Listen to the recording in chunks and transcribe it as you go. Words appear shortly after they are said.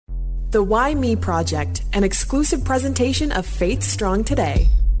The Why Me Project, an exclusive presentation of Faith Strong Today.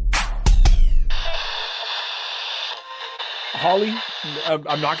 Holly,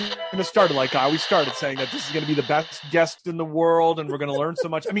 I'm not going to start it like I always started, saying that this is going to be the best guest in the world and we're going to learn so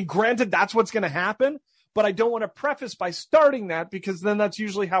much. I mean, granted, that's what's going to happen, but I don't want to preface by starting that because then that's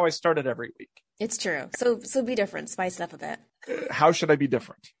usually how I start it every week. It's true. So be different. Spice it up a bit. How should I be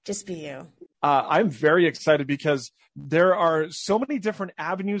different? Just be you. I'm very excited because there are so many different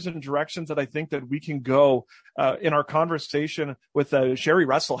avenues and directions that I think that we can go in our conversation with Sherry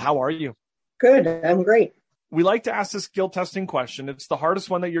Russell. How are you? Good. I'm great. We like to ask this skill testing question. It's the hardest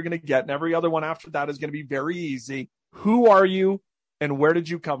one that you're going to get, and every other one after that is going to be very easy. Who are you, and where did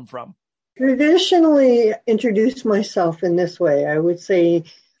you come from? Traditionally introduce myself in this way. I would say,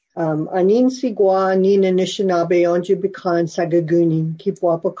 Anin Sigwa, Nin Anishinaabe, Onjibikan, Sagagunin,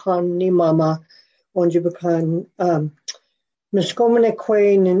 Kipwapakan, Ni Mama, Onjibikan,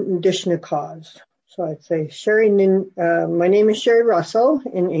 Miscomanekwe, Nindishnikaz. So I'd say Sherry, my name is Sherry Russell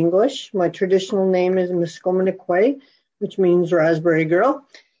in English. My traditional name is Miscomanekwe, which means raspberry girl.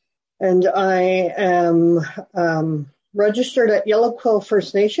 And I am registered at Yellow Quill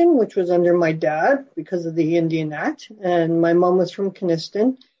First Nation, which was under my dad because of the Indian Act. And my mom was from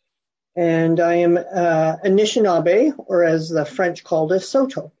Kiniston. And I am Anishinaabe, or as the French called us,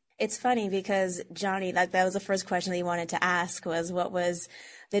 Soto. It's funny because, Johnny, that was the first question that you wanted to ask was what was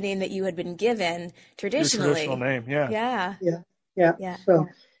the name that you had been given traditionally. Your traditional name, yeah. Yeah. So,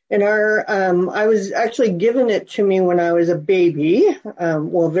 in our, I was actually given it to me when I was a baby,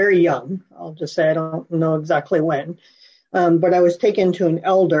 very young. I'll just say I don't know exactly when, but I was taken to an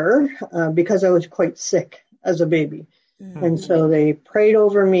elder because I was quite sick as a baby. Mm-hmm. And so they prayed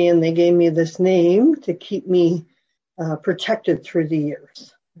over me and they gave me this name to keep me protected through the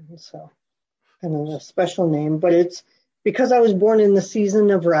years. And so, kind of a special name, but it's because I was born in the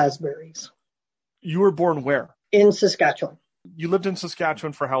season of raspberries. You were born where? In Saskatchewan. You lived in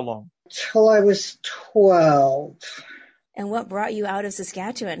Saskatchewan for how long? Till I was 12. And what brought you out of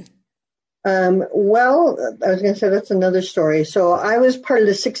Saskatchewan? Well, I was going to say that's another story. So I was part of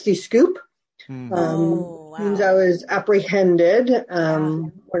the 60 Scoop. Wow. Means I was apprehended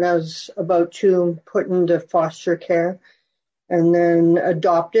when I was about 2, put into foster care. And then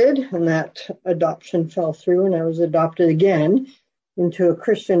adopted, and that adoption fell through, and I was adopted again into a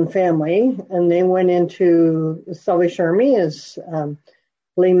Christian family, and they went into the Salvation Army as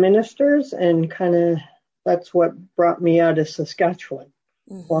lay ministers, and kind of that's what brought me out of Saskatchewan,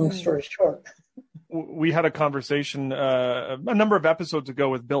 long story short. We had a conversation a number of episodes ago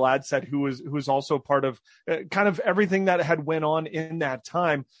with Bill Adset, who was also part of kind of everything that had went on in that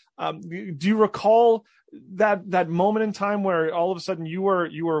time. Do you recall that moment in time where all of a sudden you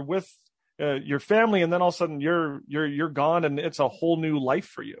were with your family, and then all of a sudden you're gone, and it's a whole new life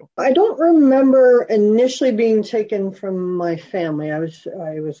for you? I don't remember initially being taken from my family. I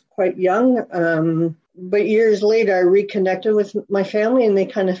was quite young, but years later I reconnected with my family, and they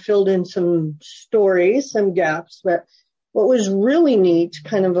kind of filled in some stories, some gaps. But what was really neat,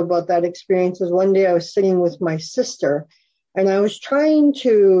 kind of about that experience, is one day I was sitting with my sister. And I was trying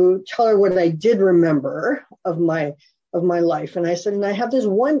to tell her what I did remember of my life. And I said, and I have this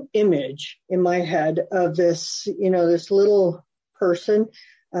one image in my head of this, this little person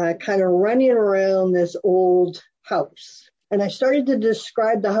kind of running around this old house. And I started to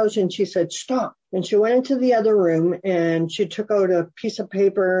describe the house, and she said, stop. And she went into the other room, and she took out a piece of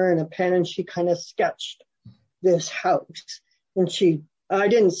paper and a pen, and she kind of sketched this house. And I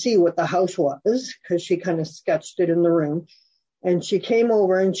didn't see what the house was because she kind of sketched it in the room. And she came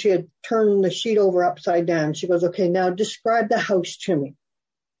over and she had turned the sheet over upside down. She goes, okay, now describe the house to me.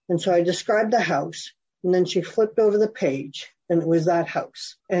 And so I described the house, and then she flipped over the page, and it was that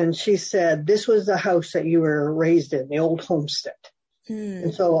house. And she said, this was the house that you were raised in, the old homestead.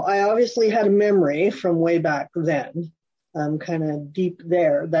 And so I obviously had a memory from way back then, kind of deep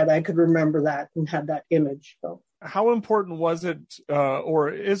there, that I could remember that and had that image. So. How important was it, or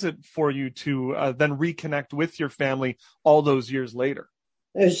is it for you to then reconnect with your family all those years later?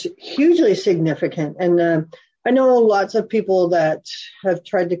 It's hugely significant. And I know lots of people that have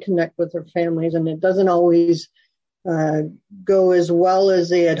tried to connect with their families, and it doesn't always go as well as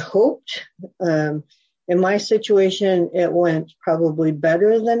they had hoped. In my situation, it went probably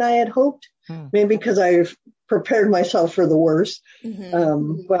better than I had hoped, maybe because I prepared myself for the worst.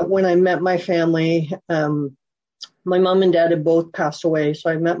 But when I met my family, my mom and dad had both passed away, so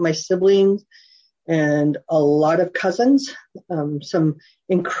I met my siblings and a lot of cousins, some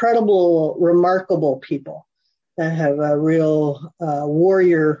incredible, remarkable people that have a real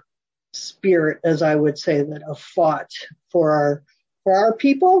warrior spirit, as I would say, that have fought for for our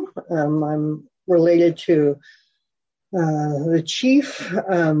people. I'm related to the chief,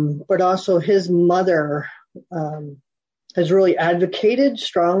 but also his mother has really advocated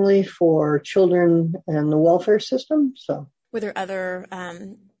strongly for children and the welfare system. So, were there other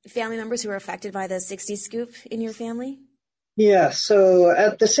family members who were affected by the 60s scoop in your family? Yeah. So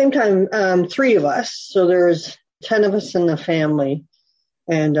at the same time, 3 of us. So there's 10 of us in the family,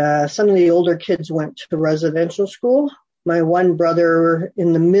 and some of the older kids went to residential school. My one brother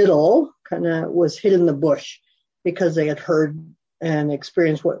in the middle kind of was hid in the bush because they had heard and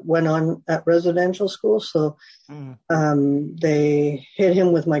experienced what went on at residential school. So they hid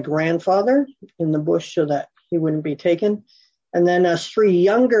him with my grandfather in the bush so that he wouldn't be taken. And then us 3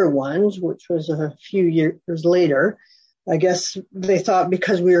 younger ones, which was a few years later, I guess they thought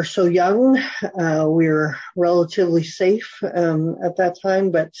because we were so young, we were relatively safe at that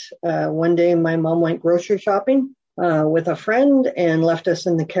time. But one day my mom went grocery shopping with a friend and left us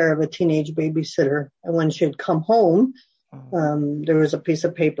in the care of a teenage babysitter. And when she had come home, there was a piece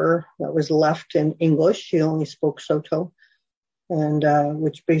of paper that was left in English. She only spoke Saulteaux, and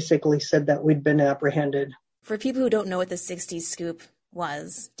which basically said that we'd been apprehended. For people who don't know what the 60s scoop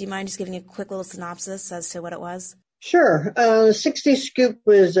was, do you mind just giving a quick little synopsis as to what it was? Sure. The 60s scoop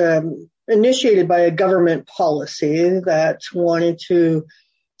was initiated by a government policy that wanted to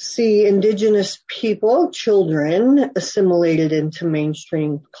see Indigenous people, children, assimilated into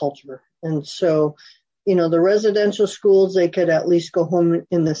mainstream culture. And so, the residential schools, they could at least go home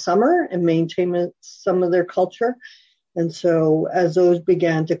in the summer and maintain some of their culture. And so as those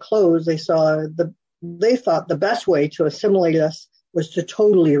began to close, they thought the best way to assimilate us was to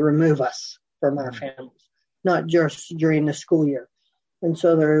totally remove us from our families, not just during the school year. And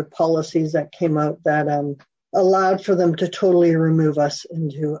so there are policies that came out that allowed for them to totally remove us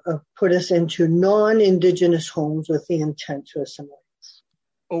and to put us into non-Indigenous homes with the intent to assimilate us.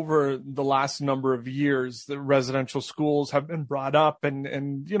 Over the last number of years, the residential schools have been brought up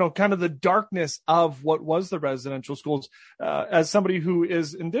and kind of the darkness of what was the residential schools. As somebody who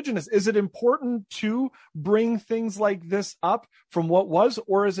is Indigenous, is it important to bring things like this up from what was,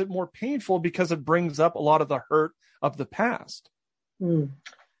 or is it more painful because it brings up a lot of the hurt of the past?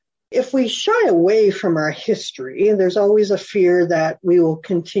 If we shy away from our history, there's always a fear that we will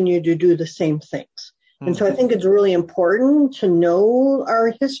continue to do the same things. And so I think it's really important to know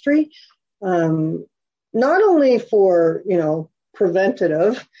our history, not only for,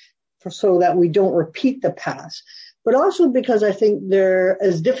 preventative, so that we don't repeat the past, but also because I think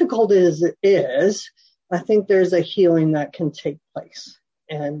as difficult as it is, I think there's a healing that can take place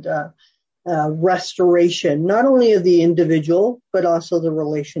and restoration, not only of the individual, but also the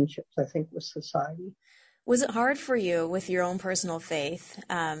relationships, I think, with society. Was it hard for you with your own personal faith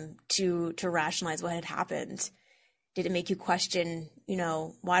to rationalize what had happened? Did it make you question,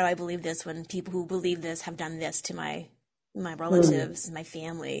 why do I believe this when people who believe this have done this to my relatives, my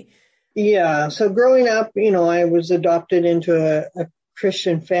family? Yeah. So growing up, I was adopted into a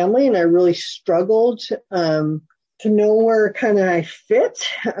Christian family, and I really struggled to know where kind of I fit.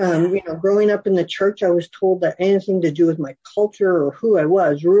 Growing up in the church, I was told that anything to do with my culture or who I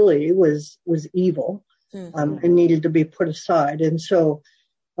was really was evil. And needed to be put aside. And so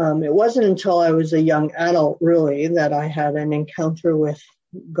it wasn't until I was a young adult, really, that I had an encounter with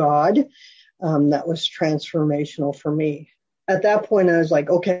God that was transformational for me. At that point, I was like,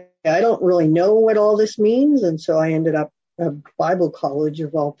 okay, I don't really know what all this means. And so I ended up at Bible college,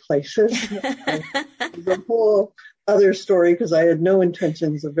 of all places. The whole other story, because I had no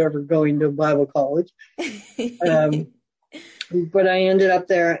intentions of ever going to Bible college. But I ended up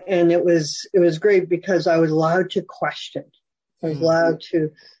there, and it was great because I was allowed to question. I was allowed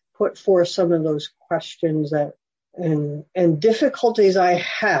to put forth some of those questions and difficulties I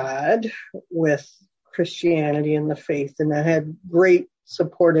had with Christianity and the faith. And I had great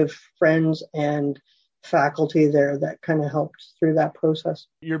supportive friends and faculty there that kind of helped through that process.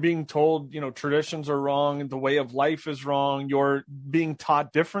 You're being told, traditions are wrong, the way of life is wrong. You're being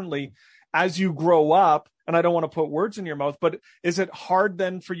taught differently as you grow up. And I don't want to put words in your mouth, but is it hard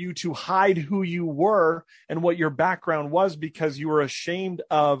then for you to hide who you were and what your background was because you were ashamed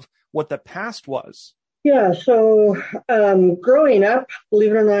of what the past was? Yeah. So growing up,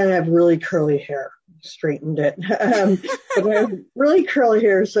 believe it or not, I have really curly hair. Straightened it. But I have really curly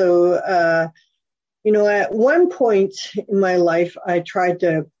hair. So, at one point in my life, I tried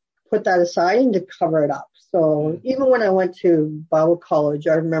to put that aside and to cover it up. So even when I went to Bible college,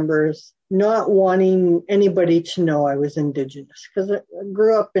 I remember not wanting anybody to know I was Indigenous, because I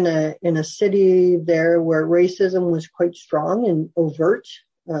grew up in a city there where racism was quite strong and overt.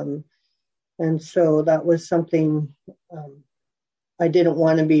 And so that was something I didn't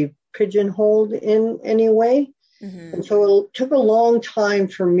want to be pigeonholed in any way. Mm-hmm. And so it took a long time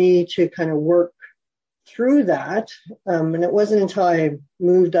for me to kind of work through that. And it wasn't until I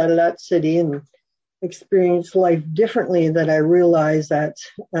moved out of that city and experienced life differently that I realized that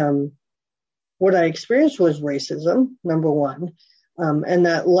what I experienced was racism, number one, and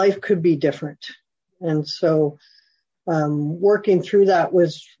that life could be different. And so working through that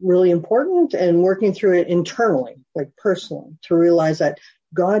was really important, and working through it internally, like personally, to realize that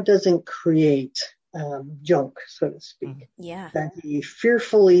God doesn't create junk, so to speak. Yeah. That he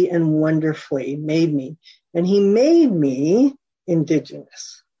fearfully and wonderfully made me. And he made me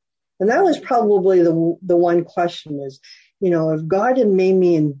Indigenous. And that was probably the one question is, if God had made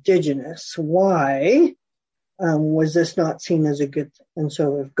me Indigenous, why was this not seen as a good thing? And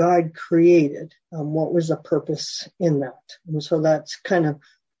so if God created, what was the purpose in that? And so that's kind of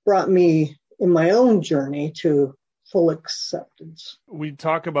brought me in my own journey to full acceptance. We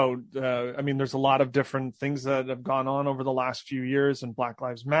talk about, there's a lot of different things that have gone on over the last few years, and Black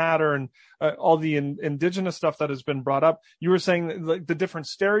Lives Matter and all the Indigenous stuff that has been brought up. You were saying like the different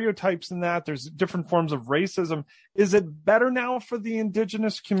stereotypes in that, there's different forms of racism. Is it better now for the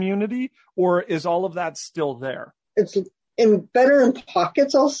Indigenous community, or is all of that still there? It's better in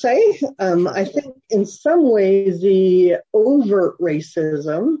pockets, I'll say. I think in some ways the overt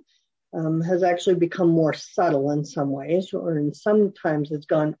racism has actually become more subtle in some ways, or in sometimes it's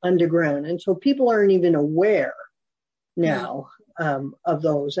gone underground. And so people aren't even aware now of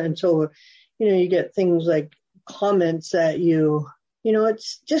those. And so, you get things like comments that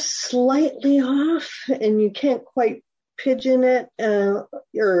it's just slightly off and you can't quite pigeon it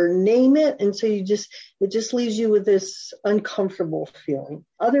or name it. And so it just leaves you with this uncomfortable feeling.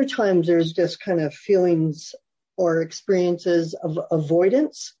 Other times there's just kind of feelings or experiences of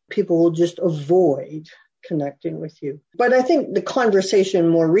avoidance. People will just avoid connecting with you. But I think the conversation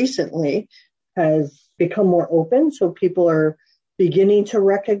more recently has become more open. So people are beginning to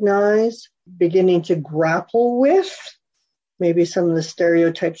recognize, beginning to grapple with maybe some of the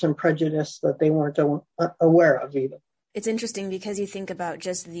stereotypes and prejudice that they weren't aware of even. It's interesting because you think about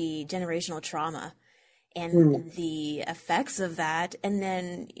just the generational trauma and the effects of that. And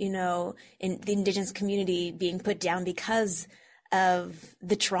then, in the Indigenous community being put down because of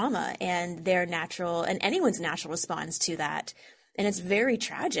the trauma and their natural and anyone's natural response to that. And it's very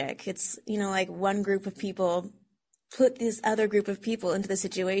tragic. It's, like one group of people put this other group of people into the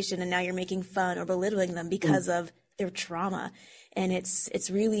situation, and now you're making fun or belittling them because of their trauma. And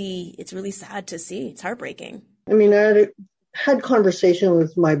it's really sad to see. It's heartbreaking. I had conversation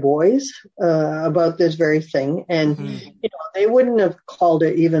with my boys about this very thing, and they wouldn't have called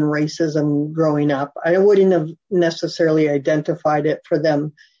it even racism growing up. I wouldn't have necessarily identified it for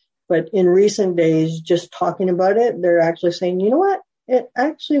them, but in recent days, just talking about it, they're actually saying, you know what, it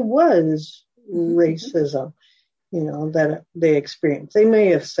actually was racism, that they experienced. They may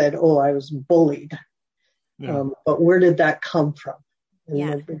have said, oh, I was bullied, but where did that come from? And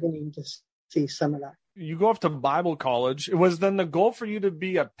they're beginning to see some of that. You go off to Bible college. Was then the goal for you to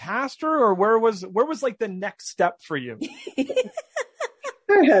be a pastor, or where was like the next step for you?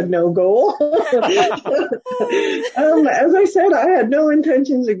 I had no goal. As I said, I had no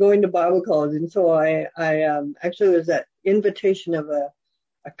intentions of going to Bible college. And so I actually was at invitation of a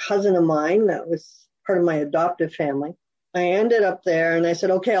cousin of mine that was part of my adoptive family. I ended up there and I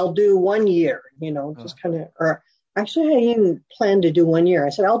said, okay, I'll do 1 year, just kind of, or actually I didn't plan to do 1 year. I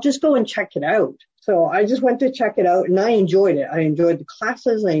said, I'll just go and check it out. So I just went to check it out and I enjoyed it. I enjoyed the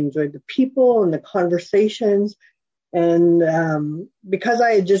classes. I enjoyed the people and the conversations. And because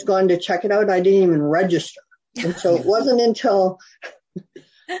I had just gone to check it out, I didn't even register. And so it wasn't until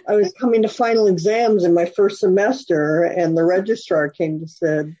I was coming to final exams in my first semester and the registrar came to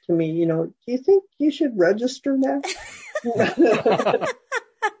said to me, do you think you should register now?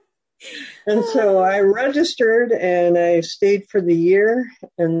 And so I registered and I stayed for the year,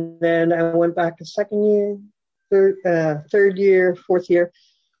 and then I went back a second year, third year, fourth year,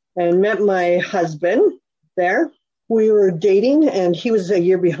 and met my husband there. We were dating and he was a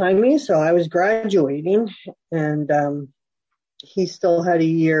year behind me, so I was graduating and he still had a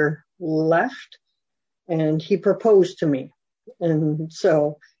year left, and he proposed to me. And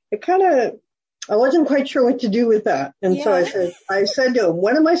so it kind of, I wasn't quite sure what to do with that. And so I said to him,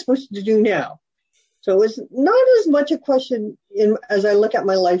 what am I supposed to do now? So it was not as much a question as I look at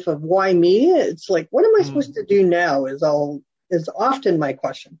my life of why me. It's like, what am I supposed to do now is often my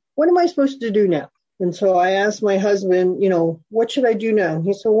question. What am I supposed to do now? And so I asked my husband, what should I do now? And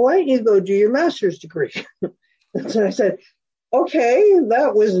he said, well, why don't you go do your master's degree? And so I said, okay,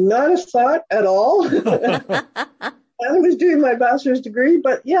 that was not a thought at all. I was doing my bachelor's degree,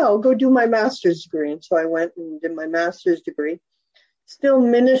 but yeah, I'll go do my master's degree. And so I went and did my master's degree. Still,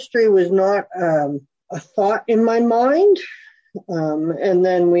 ministry was not a thought in my mind. And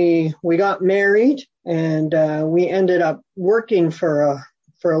then we got married, and we ended up working for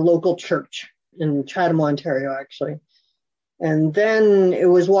a local church in Chatham, Ontario, actually. And then it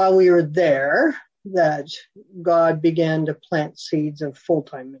was while we were there that God began to plant seeds of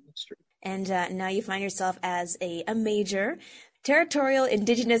full-time ministry. And now you find yourself as a major Territorial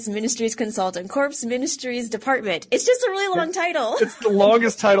Indigenous Ministries Consultant, Corps Ministries Department. It's just a really long title. It's the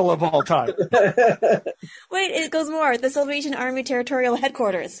longest title of all time. Wait, it goes more. The Salvation Army Territorial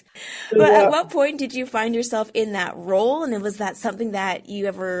Headquarters. But at what point did you find yourself in that role? And was that something that you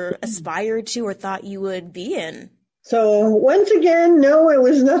ever aspired to or thought you would be in? So once again, no, it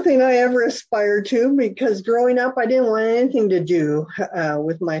was nothing I ever aspired to, because growing up, I didn't want anything to do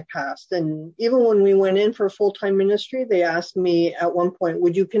with my past. And even when we went in for full-time ministry, they asked me at one point,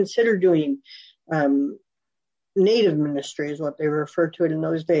 would you consider doing native ministry, is what they referred to it in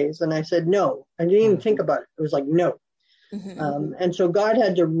those days. And I said, no. I didn't even think about it. It was like, no. Mm-hmm. And so God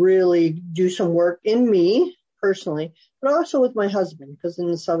had to really do some work in me personally, but also with my husband, because in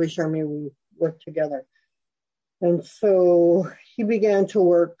the Salvation Army, we worked together. And so he began to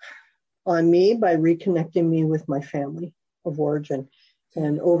work on me by reconnecting me with my family of origin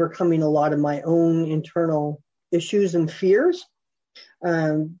and overcoming a lot of my own internal issues and fears.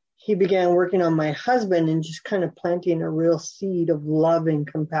 He began working on my husband and just kind of planting a real seed of love and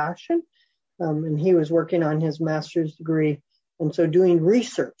compassion. And he was working on his master's degree. And so doing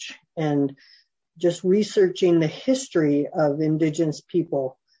research and just researching the history of Indigenous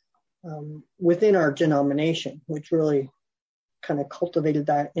people within our denomination, which really kind of cultivated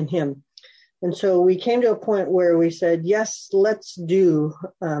that in him. And so we came to a point where we said, yes, let's do,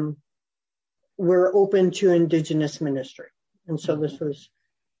 we're open to Indigenous ministry. And so this was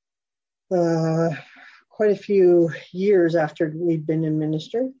quite a few years after we'd been in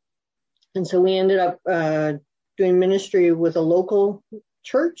ministry. And so we ended up doing ministry with a local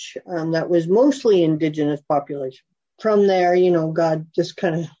church that was mostly Indigenous population. From there, God just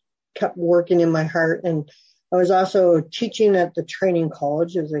kind of kept working in my heart. And I was also teaching at the training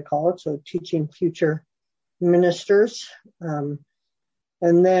college, as they call it, so teaching future ministers. And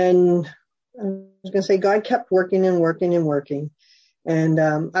then I was going to say, God kept working and working and working. And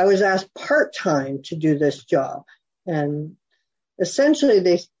I was asked part-time to do this job. And essentially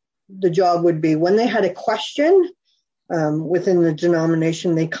the job would be when they had a question within the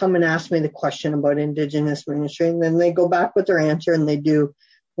denomination, they come and ask me the question about Indigenous ministry, and then they go back with their answer and they do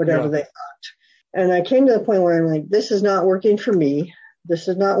whatever they thought. And I came to the point where I'm like, this is not working for me. This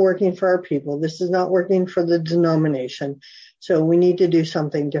is not working for our people. This is not working for the denomination. So we need to do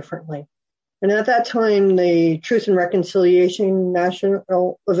something differently. And at that time, the Truth and Reconciliation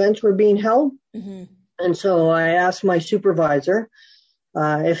national events were being held. Mm-hmm. And so I asked my supervisor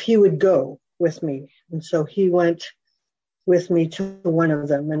if he would go with me. And so he went with me to one of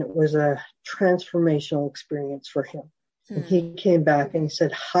them, and it was a transformational experience for him. And he came back and he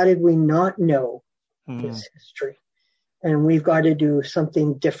said, how did we not know this history? And we've got to do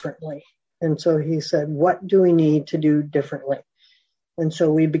something differently. And so he said, what do we need to do differently? And so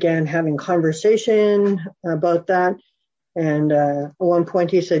we began having conversation about that. And at one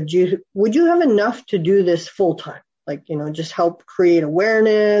point he said, would you have enough to do this full time? Like, just help create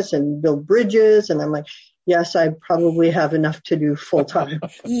awareness and build bridges. And I'm like, yes, I probably have enough to do full time.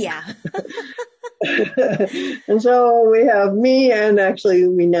 Yeah. And so we have me, and actually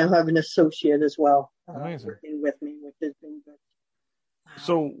we now have an associate as well working with me, which has been good.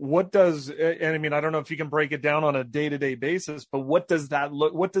 So what does, and I mean, I don't know if you can break it down on a day-to-day basis, but what does that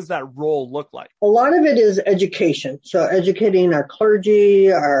role look like? A lot of it is education. So educating our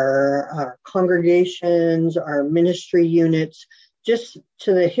clergy, our congregations, our ministry units, just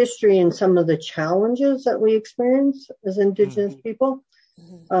to the history and some of the challenges that we experience as Indigenous people.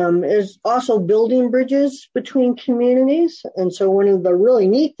 Is also building bridges between communities. And so one of the really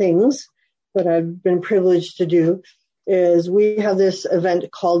neat things that I've been privileged to do is we have this event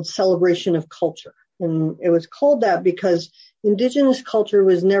called Celebration of Culture. And it was called that because Indigenous culture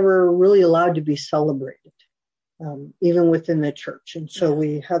was never really allowed to be celebrated, even within the church. And so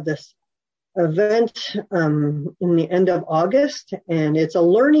we have this event in the end of August, and it's a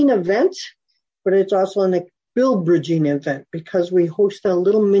learning event, but it's also an build bridging event because we host a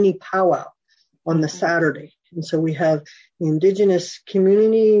little mini powwow on the Saturday. And so we have the Indigenous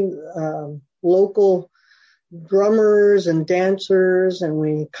community, local drummers and dancers, and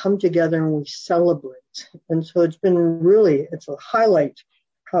we come together and we celebrate. And so it's a highlight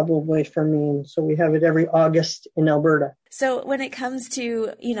probably for me. And so we have it every August in Alberta. So when it comes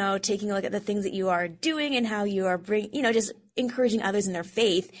to, taking a look at the things that you are doing and how you are just encouraging others in their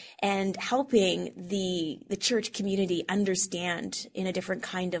faith and helping the church community understand in a different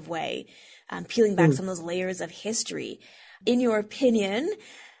kind of way, peeling back some of those layers of history. In your opinion,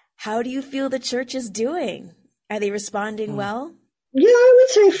 how do you feel the church is doing? Are they responding well? Yeah, I would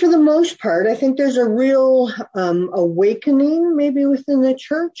say for the most part, I think there's a real awakening maybe within the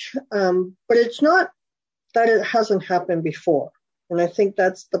church, but it's not that it hasn't happened before. And I think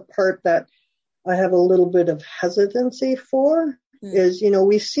that's the part that I have a little bit of hesitancy for is,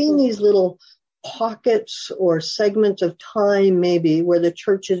 we've seen these little pockets or segments of time maybe where the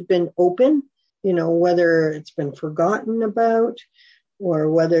church has been open, whether it's been forgotten about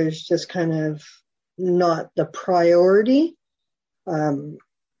or whether it's just kind of not the priority.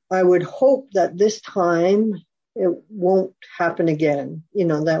 I would hope that this time it won't happen again,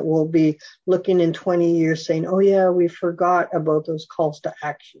 that we'll be looking in 20 years saying, oh yeah, we forgot about those calls to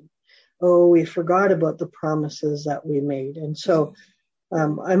action. Oh, we forgot about the promises that we made. And so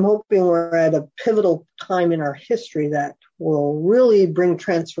I'm hoping we're at a pivotal time in our history that will really bring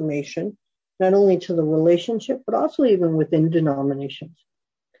transformation, not only to the relationship, but also even within denominations,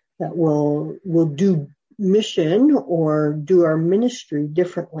 that will do mission or do our ministry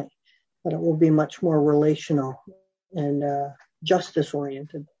differently, that it will be much more relational and justice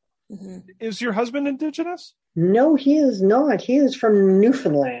oriented. Mm-hmm. Is your husband Indigenous? No, he is not. He is from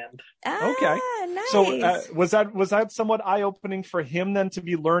Newfoundland. Okay. Nice. So was that somewhat eye-opening for him then to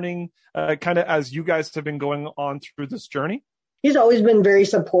be learning kind of as you guys have been going on through this journey? He's always been very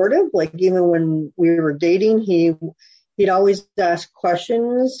supportive. Like even when we were dating, he'd always ask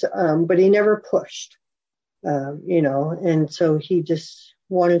questions, but he never pushed. And so he just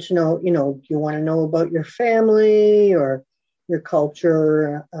wanted to know, do you want to know about your family or your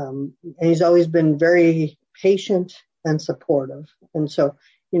culture? And he's always been very patient and supportive. And so,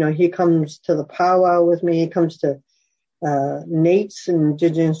 he comes to the powwow with me. He comes to Nate's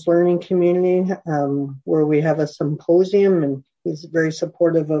Indigenous Learning Community, where we have a symposium, and he's very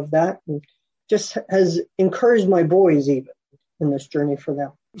supportive of that and just has encouraged my boys even in this journey for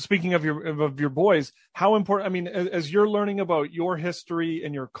them. Speaking of your boys, how important, as you're learning about your history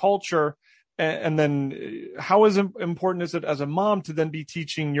and your culture, and then how important is it as a mom to then be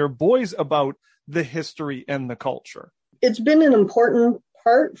teaching your boys about the history and the culture? It's been an important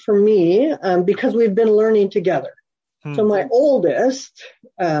part for me because we've been learning together. So my oldest,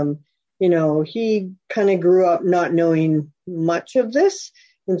 he kind of grew up not knowing much of this.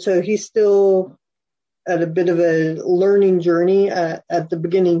 And so he's still at a bit of a learning journey at the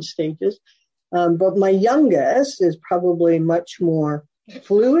beginning stages. But my youngest is probably much more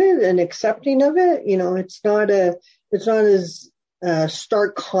fluid and accepting of it. It's not as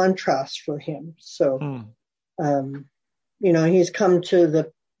stark contrast for him. So, he's come to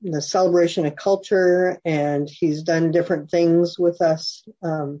the celebration of culture and he's done different things with us.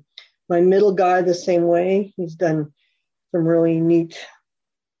 My middle guy, the same way. He's done some really neat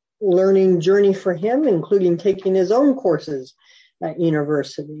learning journey for him, including taking his own courses at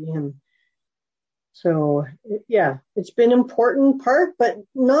university. And so, it's been an important part, but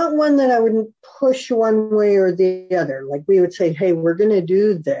not one that I would push one way or the other. Like we would say, hey, we're going to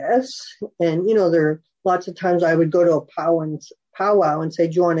do this. And, there are lots of times I would go to a powwow and say,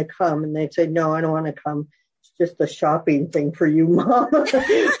 do you want to come? And they'd say, no, I don't want to come. It's just a shopping thing for you, Mom.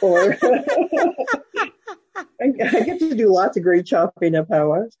 Or I get to do lots of great shopping at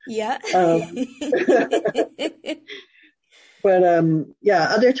powwows. Yeah. But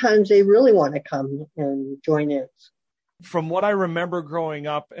other times they really want to come and join in. From what I remember growing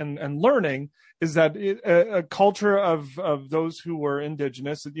up and learning is that a culture of those who were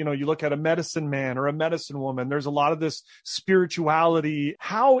Indigenous, you look at a medicine man or a medicine woman, there's a lot of this spirituality.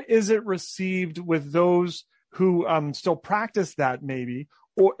 How is it received with those who still practice that maybe?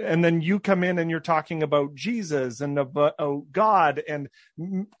 And then you come in and you're talking about Jesus and about God and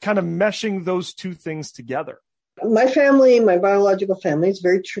kind of meshing those two things together. My family, my biological family, is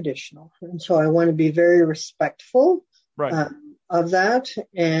very traditional. And so I want to be very respectful of that.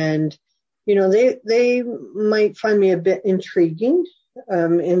 And, they might find me a bit intriguing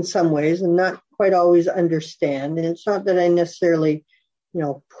in some ways and not quite always understand. And it's not that I necessarily,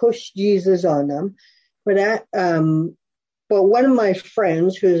 push Jesus on them. But one of my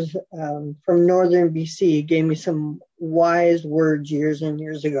friends who's from northern BC gave me some wise words years and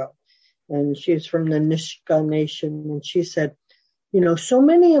years ago. And she's from the Nisga'a Nation. And she said, so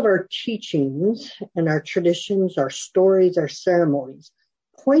many of our teachings and our traditions, our stories, our ceremonies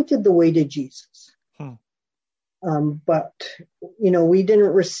pointed the way to Jesus. But, we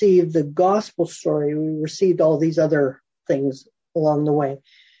didn't receive the gospel story. We received all these other things along the way.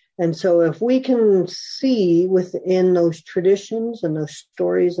 And so if we can see within those traditions and those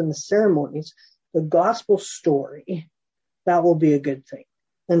stories and the ceremonies, the gospel story, that will be a good thing.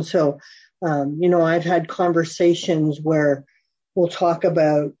 And so, I've had conversations where we'll talk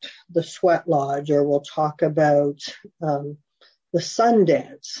about the sweat lodge, or we'll talk about the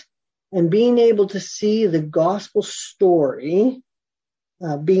Sundance, and being able to see the gospel story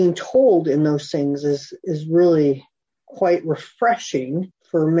being told in those things is really quite refreshing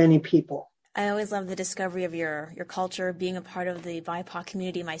for many people. I always love the discovery of your culture, being a part of the BIPOC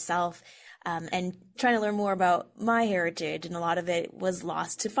community myself, and trying to learn more about my heritage. And a lot of it was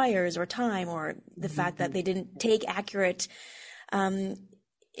lost to fires or time, or the fact that they didn't take accurate,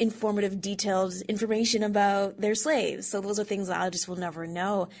 informative, detailed information about their slaves. So those are things that I just will never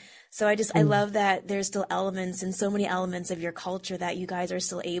know. So I love that there's still elements and so many elements of your culture that you guys are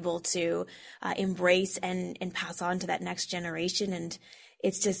still able to embrace and pass on to that next generation. And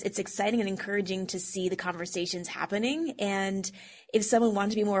it's exciting and encouraging to see the conversations happening. And if someone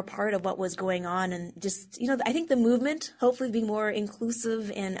wanted to be more a part of what was going on, and just, I think the movement, hopefully being more inclusive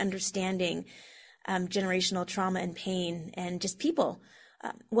and understanding generational trauma and pain and just people,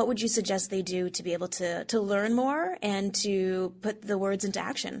 what would you suggest they do to be able to learn more and to put the words into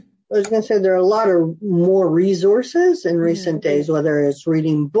action? I was going to say there are a lot of more resources in recent days, whether it's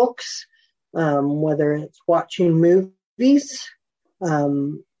reading books, whether it's watching movies,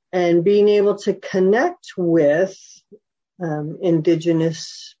 and being able to connect with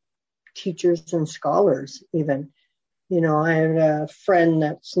Indigenous teachers and scholars even. I had a friend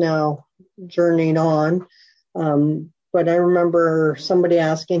that's now journeying on, but I remember somebody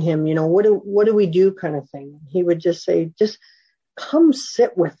asking him, what do we do kind of thing? He would just say, just come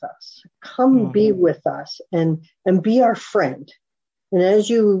sit with us, come be with us and be our friend. And as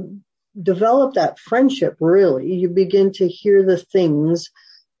you develop that friendship, really, you begin to hear the things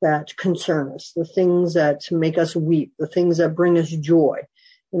that concern us, the things that make us weep, the things that bring us joy.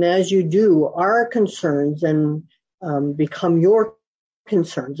 And as you do, our concerns and become your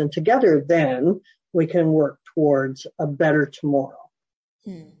concerns. And together, then we can work towards a better tomorrow.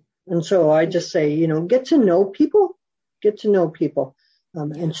 And so I just say, get to know people,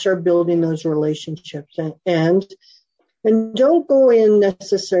 and start building those relationships, and don't go in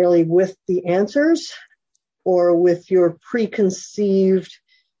necessarily with the answers or with your preconceived,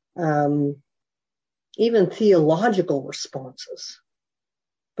 even theological responses,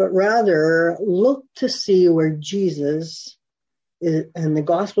 but rather look to see where Jesus and the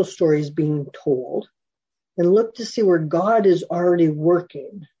gospel story is being told, and look to see where God is already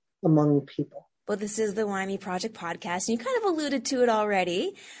working among people. Well, this is the Why Me Project podcast, and you kind of alluded to it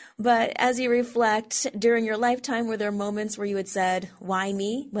already, but as you reflect during your lifetime, were there moments where you had said, why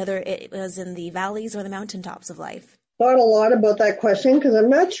me, whether it was in the valleys or the mountaintops of life? Thought a lot about that question, because I'm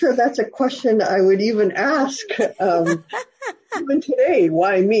not sure that's a question I would even ask even today.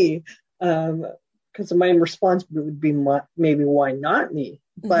 Why me? Because my response would be maybe why not me?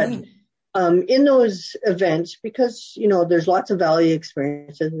 But in those events, because, there's lots of valley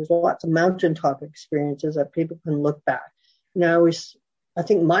experiences, there's lots of mountaintop experiences that people can look back. Now, I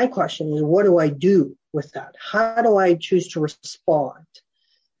think my question is, what do I do with that? How do I choose to respond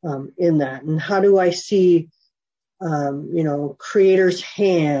in that? And how do I see, Creator's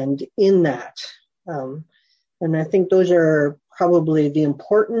hand in that? And I think those are probably the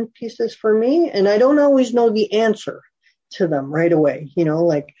important pieces for me. And I don't always know the answer to them right away.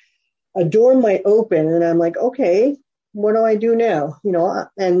 Like a door might open and I'm like, okay, what do I do now?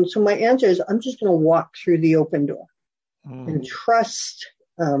 And so my answer is, I'm just going to walk through the open door and trust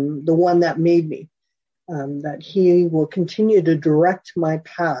the one that made me, that he will continue to direct my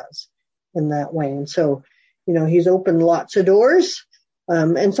paths in that way. And so, he's opened lots of doors.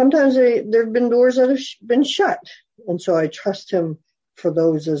 And sometimes there have been doors that have been shut. And so I trust him for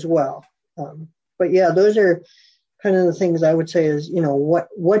those as well. But yeah, those are kind of the things I would say is,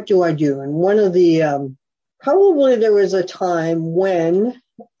 what do I do? And one of the, probably there was a time when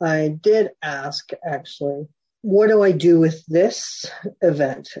I did ask, actually, what do I do with this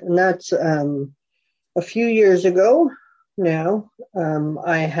event? And that's a few years ago now.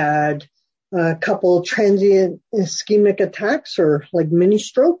 I had a couple transient ischemic attacks, or like mini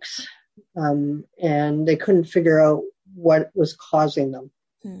strokes, and they couldn't figure out what was causing them.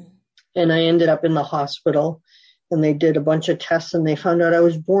 And I ended up in the hospital, and they did a bunch of tests, and they found out I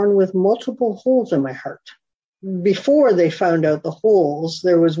was born with multiple holes in my heart. Before they found out the holes,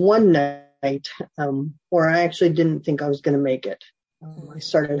 there was one night where I actually didn't think I was going to make it. I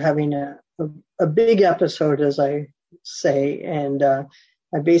started having a a big episode, as I say, and I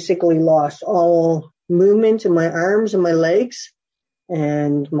basically lost all movement in my arms and my legs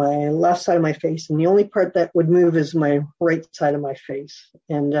and my left side of my face. And the only part that would move is my right side of my face.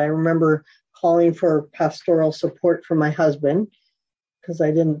 And I remember calling for pastoral support from my husband because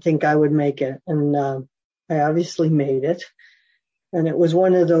I didn't think I would make it. And I obviously made it. And it was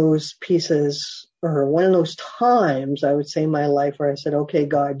one of those pieces, or one of those times, I would say, in my life where I said, okay,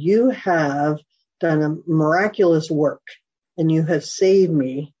 God, you have done a miraculous work and you have saved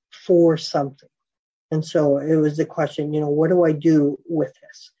me for something. And so it was the question, what do I do with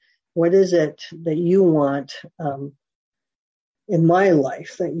this? What is it that you want in my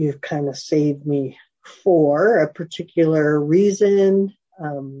life that you've kind of saved me for a particular reason?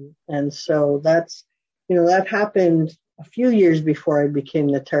 And so that's, that happened a few years before I became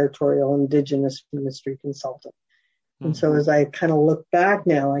the Territorial Indigenous Ministry Consultant. Mm-hmm. And so as I kind of look back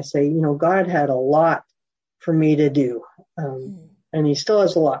now, I say, God had a lot for me to do. And he still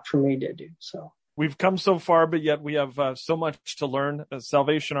has a lot for me to do. So we've come so far, but yet we have so much to learn.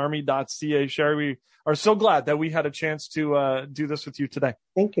 SalvationArmy.ca. Sherry, we are so glad that we had a chance to do this with you today.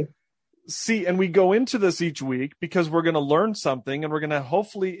 Thank you. See, and we go into this each week because we're going to learn something and we're going to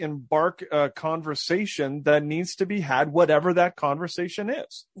hopefully embark a conversation that needs to be had, whatever that conversation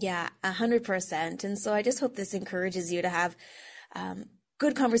is. Yeah, 100%. And so I just hope this encourages you to have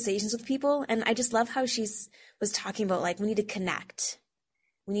good conversations with people. And I just love how she was talking about, like, we need to connect.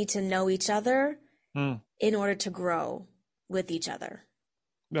 We need to know each other in order to grow with each other.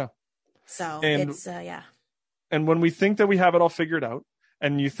 Yeah. So it's. And when we think that we have it all figured out,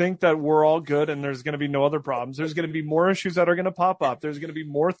 and you think that we're all good and there's going to be no other problems, there's going to be more issues that are going to pop up. There's going to be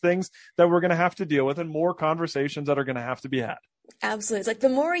more things that we're going to have to deal with and more conversations that are going to have to be had. Absolutely. It's like the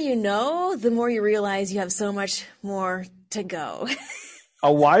more you know, the more you realize you have so much more to go.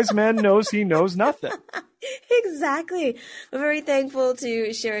 A wise man knows he knows nothing. Exactly. I'm very thankful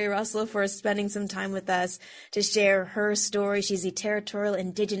to Sherry Russell for spending some time with us to share her story. She's the Territorial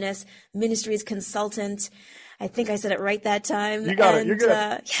Indigenous Ministries Consultant. I think I said it right that time. You got it. You're good.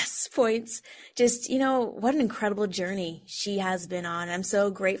 Yes, points. Just, what an incredible journey she has been on. I'm so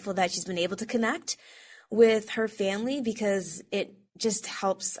grateful that she's been able to connect with her family because it just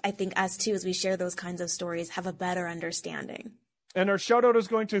helps, I think, us too, as we share those kinds of stories, have a better understanding. And our shout out is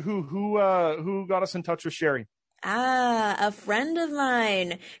going to who got us in touch with Sherry? A friend of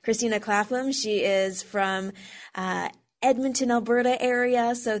mine, Christina Claflin. She is from Edmonton, Alberta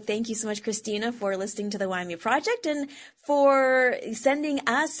area. So thank you so much, Christina, for listening to the Why Project and for sending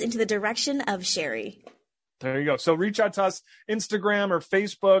us into the direction of Sherry. There you go. So reach out to us, Instagram or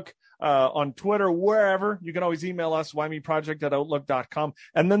Facebook, on Twitter, wherever. You can always email us, whymeproject@outlook.com.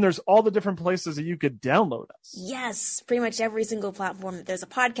 And then there's all the different places that you could download us. Yes, pretty much every single platform that there's a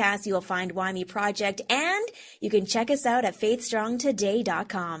podcast, you will find Why Me Project. And you can check us out at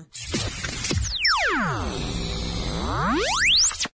faithstrongtoday.com.